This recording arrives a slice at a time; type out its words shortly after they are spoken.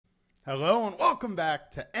Hello and welcome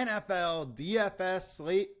back to NFL DFS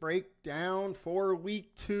Slate Breakdown for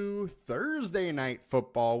Week 2 Thursday Night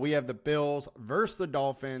Football. We have the Bills versus the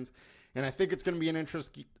Dolphins, and I think it's going to be an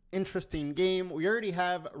interesting game. We already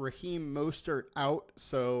have Raheem Mostert out,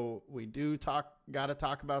 so we got to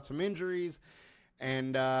talk about some injuries,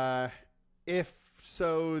 and if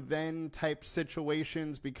so then type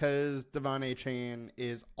situations, because Devon Achane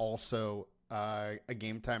is also a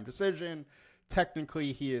game time decision.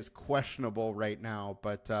 Technically, he is questionable right now,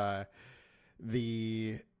 but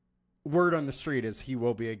the word on the street is he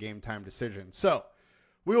will be a game-time decision. So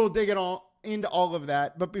we will dig into all of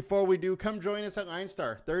that. But before we do, come join us at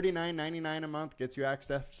LineStar. $39.99 a month gets you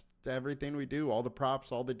access to everything we do, all the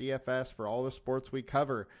props, all the DFS for all the sports we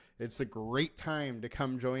cover. It's a great time to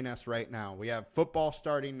come join us right now. We have football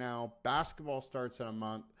starting now. Basketball starts in a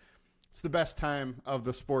month. It's the best time of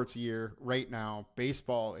the sports year right now.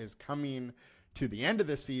 Baseball is coming to the end of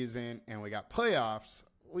the season, and we got playoffs.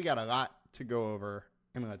 We got a lot to go over,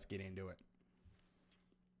 and let's get into it.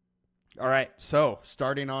 All right, so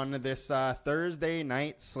starting on this Thursday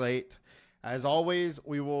night slate, as always,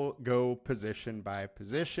 we will go position by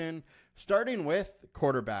position, starting with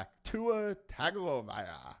quarterback Tua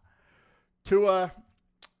Tagovailoa. Tua,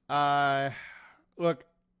 look,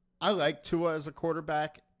 I like Tua as a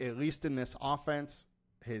quarterback, at least in this offense.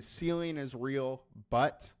 His ceiling is real,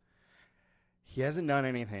 but he hasn't done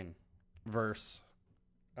anything versus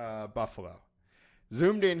Buffalo.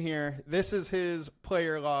 Zoomed in here. This is his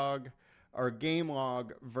player log or game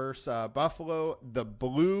log versus Buffalo. The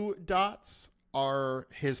blue dots are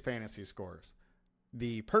his fantasy scores.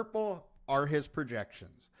 The purple are his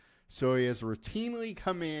projections. So he has routinely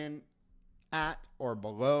come in at or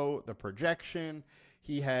below the projection.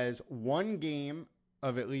 He has one game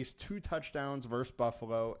of at least 2 touchdowns versus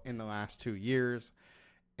Buffalo in the last 2 years.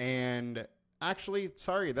 And actually,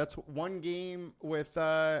 sorry, that's one game with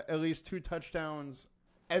at least 2 touchdowns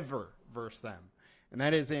ever versus them. And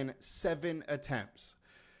that is in 7 attempts.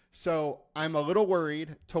 So I'm a little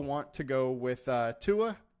worried to want to go with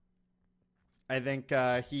Tua. I think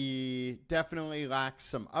he definitely lacks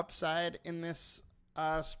some upside in this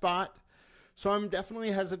spot. So I'm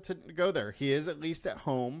definitely hesitant to go there. He is at least at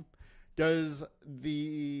home. Does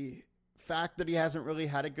the fact that he hasn't really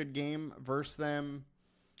had a good game versus them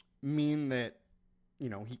mean that,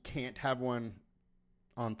 he can't have one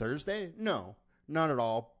on Thursday? No, not at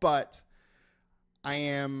all. But I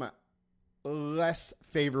am less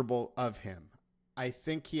favorable of him. I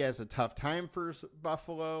think he has a tough time for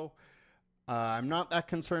Buffalo. I'm not that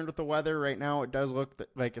concerned with the weather right now. It does look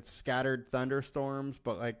like it's scattered thunderstorms,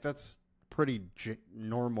 but that's pretty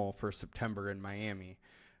normal for September in Miami.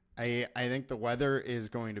 I think the weather is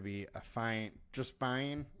going to be just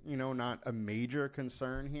fine, not a major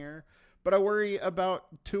concern here. But I worry about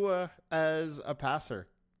Tua as a passer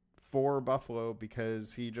for Buffalo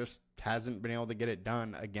because he just hasn't been able to get it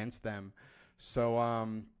done against them.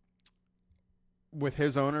 So with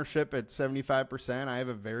his ownership at 75%, I have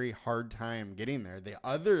a very hard time getting there. The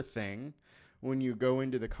other thing, when you go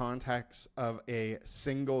into the context of a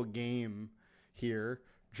single game here,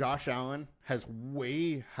 Josh Allen has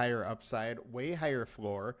way higher upside, way higher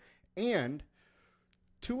floor, and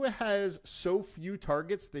Tua has so few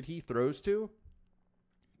targets that he throws to.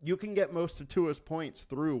 You can get most of Tua's points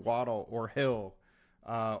through Waddle or Hill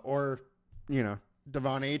or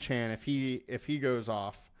Devon Achane if he goes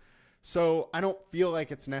off. So I don't feel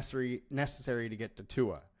like it's necessary to get to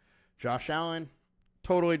Tua. Josh Allen,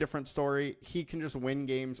 totally different story. He can just win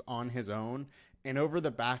games on his own. And over the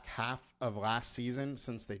back half of last season,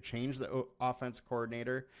 since they changed the offense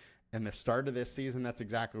coordinator and the start of this season, that's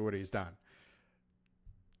exactly what he's done.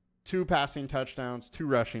 2 passing touchdowns, 2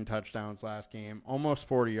 rushing touchdowns last game, almost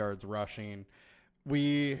 40 yards rushing.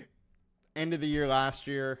 We ended the year last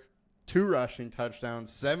year, 2 rushing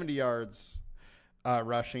touchdowns, 70 yards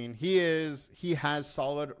rushing. He has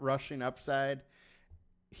solid rushing upside.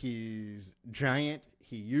 He's giant.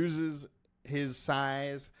 He uses his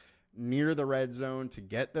size near the red zone to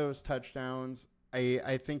get those touchdowns.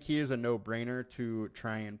 I think he is a no-brainer to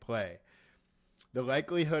try and play. The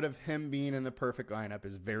likelihood of him being in the perfect lineup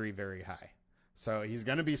is very, very high. So he's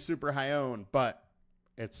going to be super high owned, but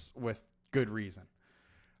it's with good reason.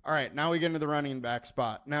 All right, now we get into the running back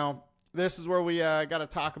spot. Now, this is where we got to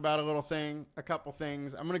talk about a couple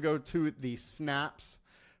things. I'm going to go to the snaps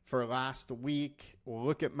for last week. We'll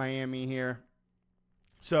look at Miami here.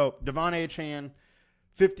 So Devon Achane,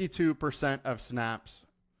 52% of snaps.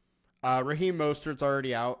 Raheem Mostert's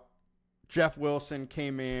already out. Jeff Wilson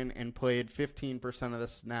came in and played 15% of the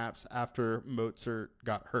snaps after Mostert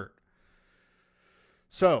got hurt.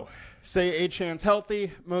 So, say Achan's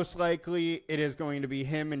healthy, most likely it is going to be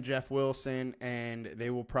him and Jeff Wilson, and they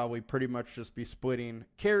will probably pretty much just be splitting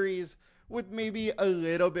carries with maybe a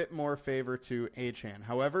little bit more favor to Achan.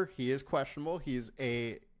 However, he is questionable. He's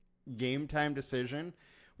a game time decision,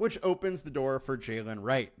 which opens the door for Jalen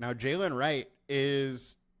Wright. Now, Jalen Wright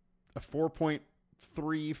is a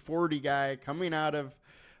 4.340 guy coming out of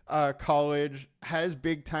college, has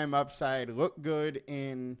big time upside, looked good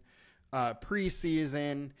in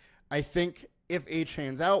preseason. I think if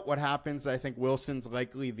Achan's out, what happens? I think Wilson's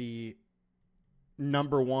likely the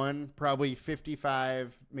number one, probably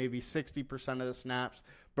 55, maybe 60% of the snaps,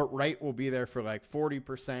 but Wright will be there for like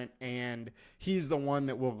 40%, and he's the one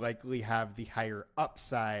that will likely have the higher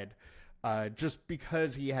upside just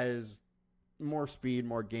because he has more speed,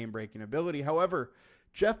 more game-breaking ability. However,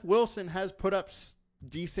 Jeff Wilson has put up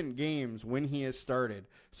decent games when he has started,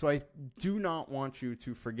 so I do not want you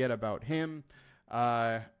to forget about him.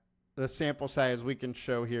 The sample size we can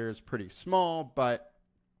show here is pretty small, but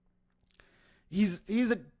he's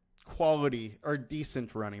a quality or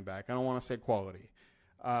decent running back. I don't want to say quality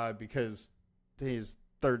because he's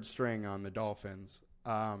third string on the Dolphins,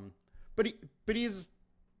 but he's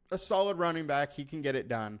a solid running back. He can get it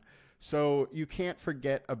done, so you can't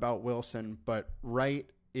forget about Wilson. But Wright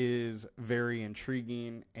is very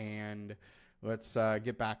intriguing, and let's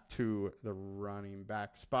get back to the running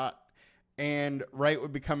back spot. And Wright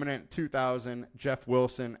would be coming in at 2,000, Jeff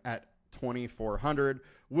Wilson at 2,400.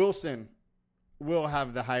 Wilson will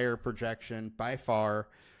have the higher projection by far.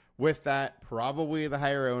 With that, probably the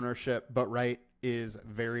higher ownership, but Wright is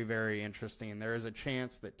very, very interesting. There is a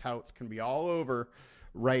chance that touts can be all over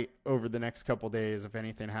Wright over the next couple days if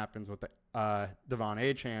anything happens with Devon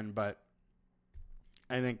Achan, but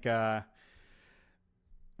I think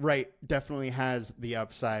Wright definitely has the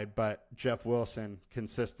upside, but Jeff Wilson,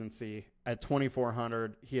 consistency at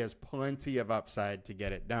 2,400. He has plenty of upside to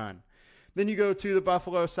get it done. Then you go to the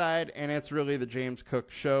Buffalo side, and it's really the James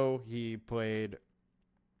Cook show. He played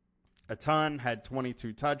a ton, had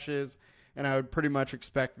 22 touches, and I would pretty much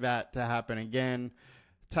expect that to happen again.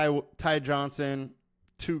 Ty Johnson,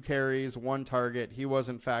 2 carries, 1 target. He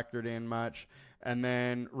wasn't factored in much. And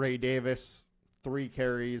then Ray Davis, 3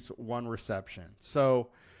 carries, 1 reception. So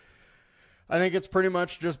I think it's pretty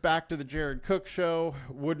much just back to the Jared Cook show.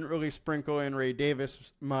 Wouldn't really sprinkle in Ray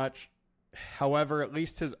Davis much. However, at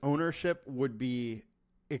least his ownership would be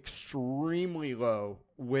extremely low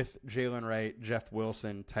with Jalen Wright, Jeff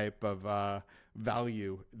Wilson type of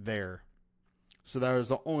value there. So that was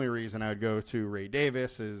the only reason I would go to Ray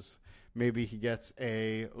Davis, is maybe he gets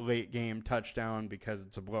a late game touchdown because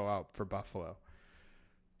it's a blowout for Buffalo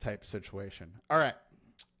type situation. All right.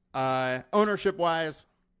 Ownership wise,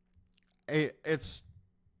 it's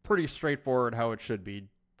pretty straightforward how it should be.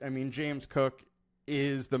 I mean, James Cook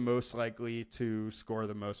is the most likely to score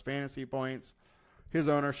the most fantasy points. His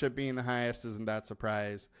ownership being the highest isn't that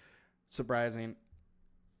surprising.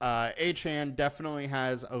 Achan definitely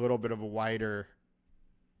has a little bit of a wider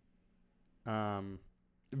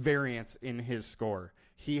variance in his score.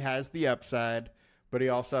 He has the upside, but he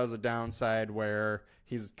also has a downside where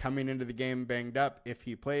he's coming into the game banged up. If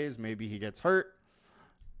he plays, maybe he gets hurt,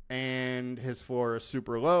 and his floor is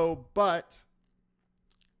super low. But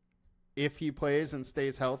if he plays and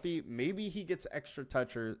stays healthy, maybe he gets extra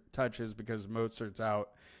touches because Mozart's out,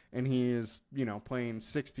 and he is, playing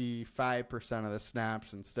 65% of the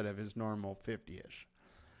snaps instead of his normal 50-ish.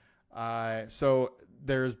 So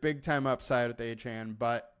there's big time upside with Achan,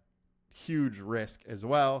 but huge risk as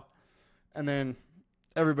well. And then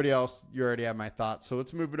everybody else, you already have my thoughts. So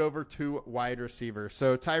let's move it over to wide receiver.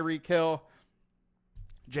 So Tyreek Hill,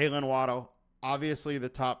 Jalen Waddle, obviously the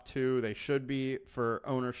top 2. They should be for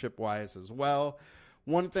ownership wise as well.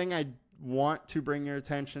 One thing I want to bring your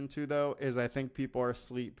attention to, though, is I think people are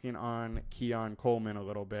sleeping on Keon Coleman a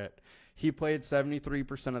little bit. He played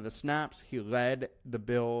 73% of the snaps. He led the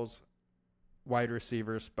Bills wide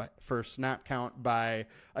receivers for snap count by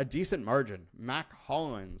a decent margin. Mac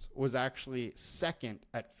Hollins was actually second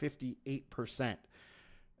at 58%.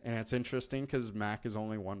 And it's interesting because Mac is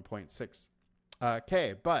only 1.6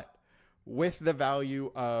 K. But with the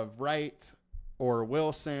value of Wright or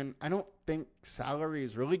Wilson, I don't think salary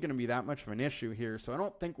is really going to be that much of an issue here. So I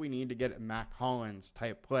don't think we need to get a Mac Hollins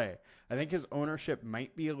type play. I think his ownership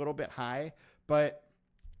might be a little bit high, but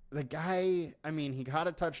the guy, he got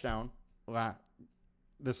a touchdown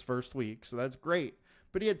this first week, so that's great.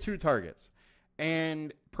 But he had 2 targets.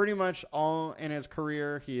 And pretty much all in his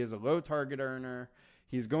career, he is a low target earner.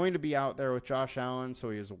 He's going to be out there with Josh Allen,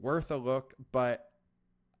 so he is worth a look. But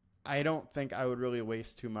I don't think I would really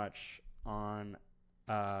waste too much on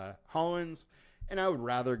Hollins. And I would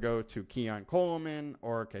rather go to Keon Coleman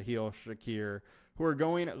or Kahil Shakir, who are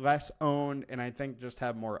going less owned and I think just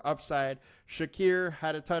have more upside. Shakir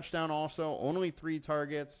had a touchdown also, only 3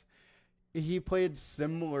 targets. He played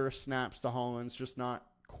similar snaps to Hollins, just not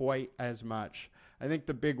quite as much. I think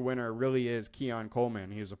the big winner really is Keon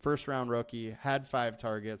Coleman. He was a first-round rookie, had 5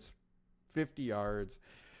 targets, 50 yards.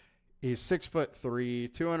 He's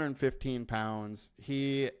 6'3", 215 pounds.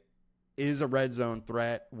 He is a red zone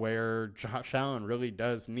threat where Josh Allen really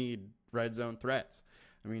does need red zone threats.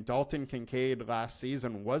 I mean, Dalton Kincaid last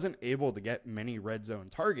season wasn't able to get many red zone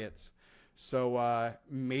targets. So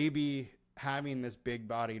maybe having this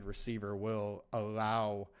big-bodied receiver will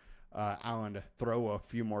allow Allen to throw a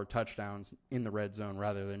few more touchdowns in the red zone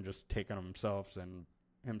rather than just taking himself and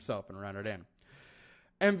run it in.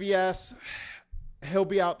 MVS, he'll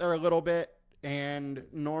be out there a little bit, and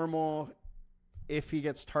normal if he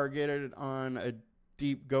gets targeted on a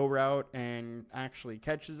deep go route and actually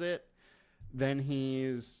catches it, then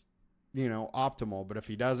he's, optimal. But if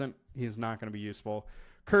he doesn't, he's not going to be useful.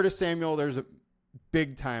 Curtis Samuel, there's a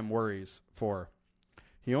big-time worries for.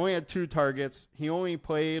 He only had 2 targets. He only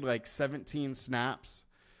played like 17 snaps.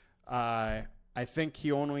 I think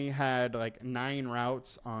he only had like 9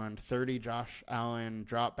 routes on 30 Josh Allen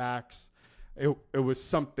dropbacks. It was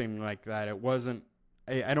something like that. It wasn't.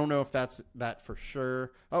 I don't know if that's that for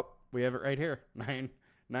sure. Oh, we have it right here.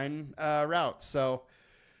 9 routes. So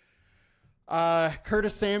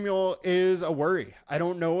Curtis Samuel is a worry. I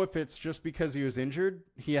don't know if it's just because he was injured.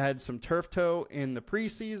 He had some turf toe in the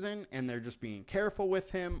preseason and they're just being careful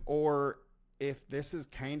with him, or if this is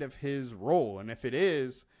kind of his role. And if it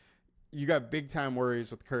is, you got big time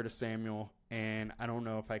worries with Curtis Samuel, and I don't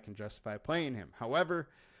know if I can justify playing him. However,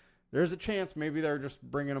 there's a chance maybe they're just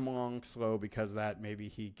bringing him along slow because of that. Maybe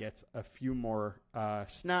he gets a few more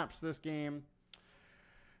snaps this game.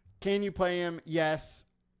 Can you play him? Yes.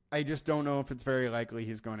 I just don't know if it's very likely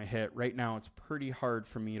he's going to hit. Right now, it's pretty hard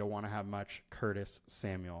for me to want to have much Curtis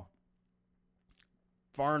Samuel.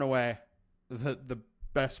 Far and away, the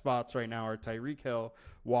best spots right now are Tyreek Hill,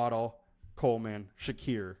 Waddle, Coleman,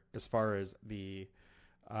 Shakir, as far as the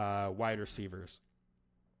wide receivers.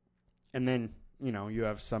 And then, you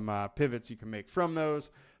have some pivots you can make from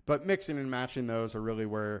those, but mixing and matching those are really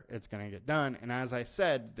where it's going to get done. And as I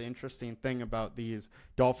said, the interesting thing about these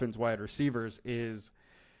Dolphins wide receivers is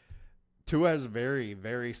Tua has very,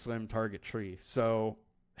 very slim target tree. So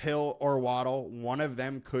Hill or Waddle, one of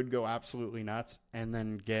them could go absolutely nuts and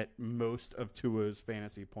then get most of Tua's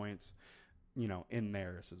fantasy points, in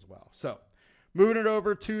theirs as well. So moving it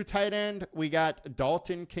over to tight end, we got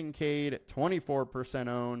Dalton Kincaid, 24%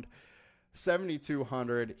 owned,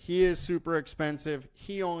 7,200. He is super expensive.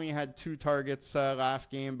 He only had 2 targets last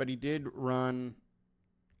game, but he did run,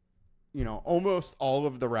 almost all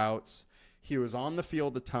of the routes. He was on the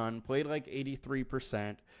field a ton, played like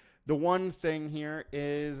 83%. The one thing here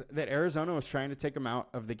is that Arizona was trying to take him out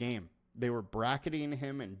of the game. They were bracketing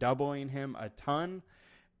him and doubling him a ton.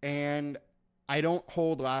 And I don't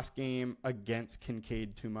hold last game against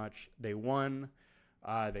Kincaid too much. They won.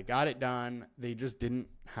 They got it done. They just didn't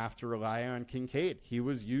have to rely on Kincaid. He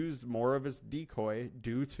was used more of as decoy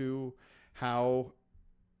due to how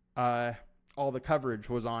all the coverage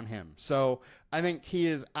was on him. So I think he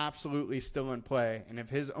is absolutely still in play. And if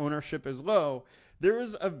his ownership is low, there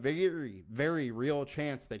is a very, very real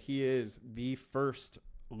chance that he is the first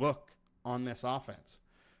look on this offense.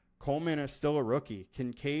 Coleman is still a rookie.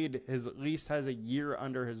 Kincaid at least has a year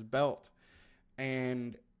under his belt.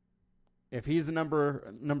 And if he's the number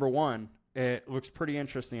 1, it looks pretty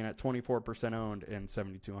interesting at 24% owned and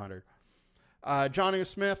 7,200. Jonnu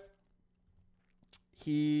Smith,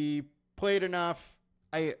 he played enough.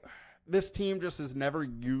 This team just has never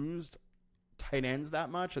used tight ends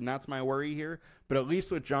that much, and that's my worry here. But at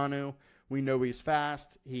least with Jonnu, we know he's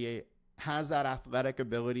fast. He has that athletic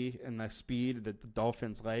ability and the speed that the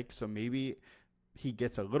Dolphins like, so maybe he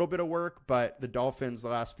gets a little bit of work, but the Dolphins the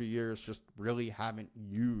last few years just really haven't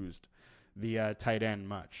used the tight end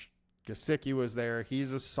much. Gesicki was there.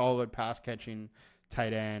 He's a solid pass-catching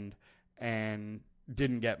tight end and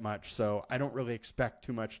didn't get much, so I don't really expect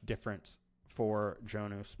too much difference for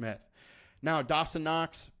Jonnu Smith. Now, Dawson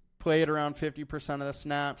Knox played around 50% of the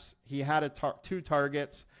snaps. He had 2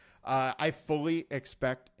 targets. I fully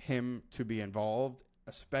expect him to be involved,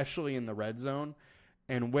 especially in the red zone.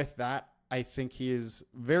 And with that, I think he is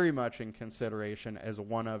very much in consideration as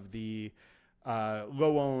one of the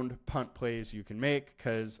low-owned punt plays you can make,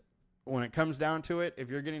 because when it comes down to it, if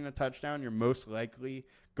you're getting a touchdown, you're most likely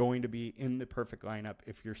going to be in the perfect lineup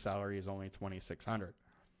if your salary is only $2,600.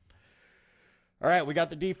 All right, we got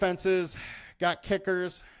the defenses, got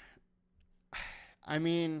kickers. I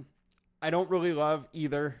mean, I don't really love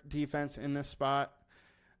either defense in this spot.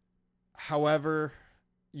 However,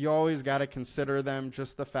 you always got to consider them,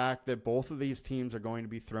 just the fact that both of these teams are going to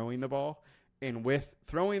be throwing the ball. And with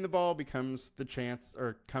throwing the ball comes the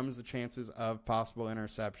chances of possible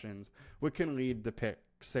interceptions, which can lead to pick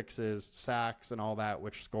sixes, sacks, and all that,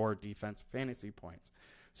 which score defensive fantasy points.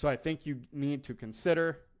 So I think you need to can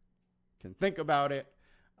think about it.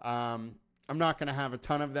 I'm not going to have a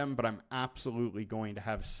ton of them, but I'm absolutely going to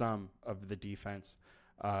have some of the defense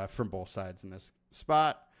from both sides in this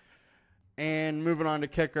spot. And moving on to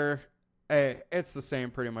kicker, it's the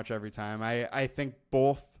same pretty much every time. I think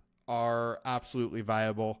both are absolutely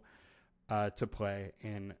viable to play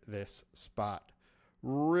in this spot.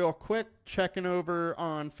 Real quick, checking over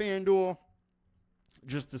on FanDuel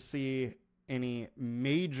just to see any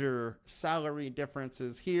major salary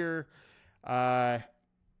differences here. Tua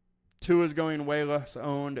is going way less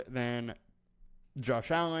owned than Josh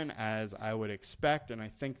Allen, as I would expect, and I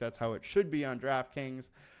think that's how it should be on DraftKings.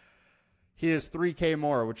 He is $3K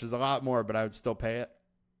more, which is a lot more, but I would still pay it.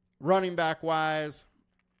 Running back wise,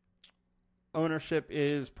 ownership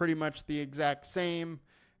is pretty much the exact same,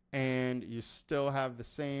 and you still have the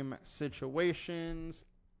same situations.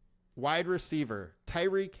 Wide receiver,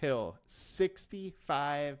 Tyreek Hill,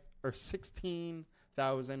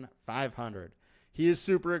 16,500. He is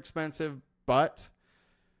super expensive, but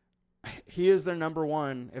he is their number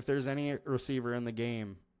one. If there's any receiver in the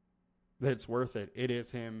game that's worth it, it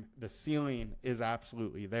is him. The ceiling is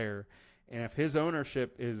absolutely there. And if his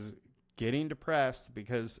ownership is getting depressed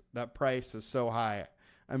because that price is so high,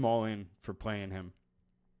 I'm all in for playing him.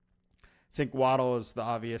 I think Waddle is the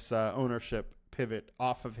obvious ownership pivot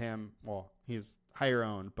off of him. Well, he's higher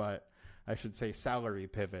owned, but I should say salary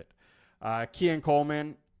pivot. Keon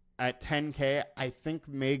Coleman at 10K, I think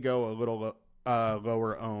may go a little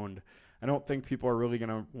lower owned. I don't think people are really going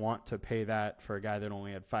to want to pay that for a guy that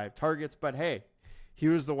only had 5 targets. But, hey, he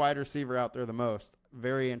was the wide receiver out there the most.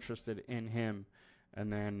 Very interested in him.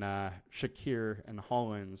 And then Shakir and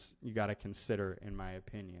Hollins, you got to consider, in my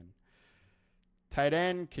opinion. Tight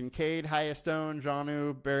end, Kincaid, highest owned.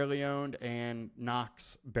 Jonnu, barely owned. And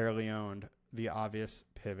Knox, barely owned. The obvious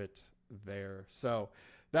pivot there. So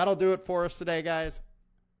that'll do it for us today, guys.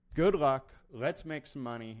 Good luck. Let's make some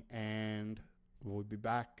money. And we'll be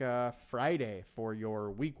back Friday for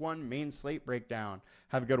your Week 1 main slate breakdown.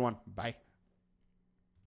 Have a good one. Bye.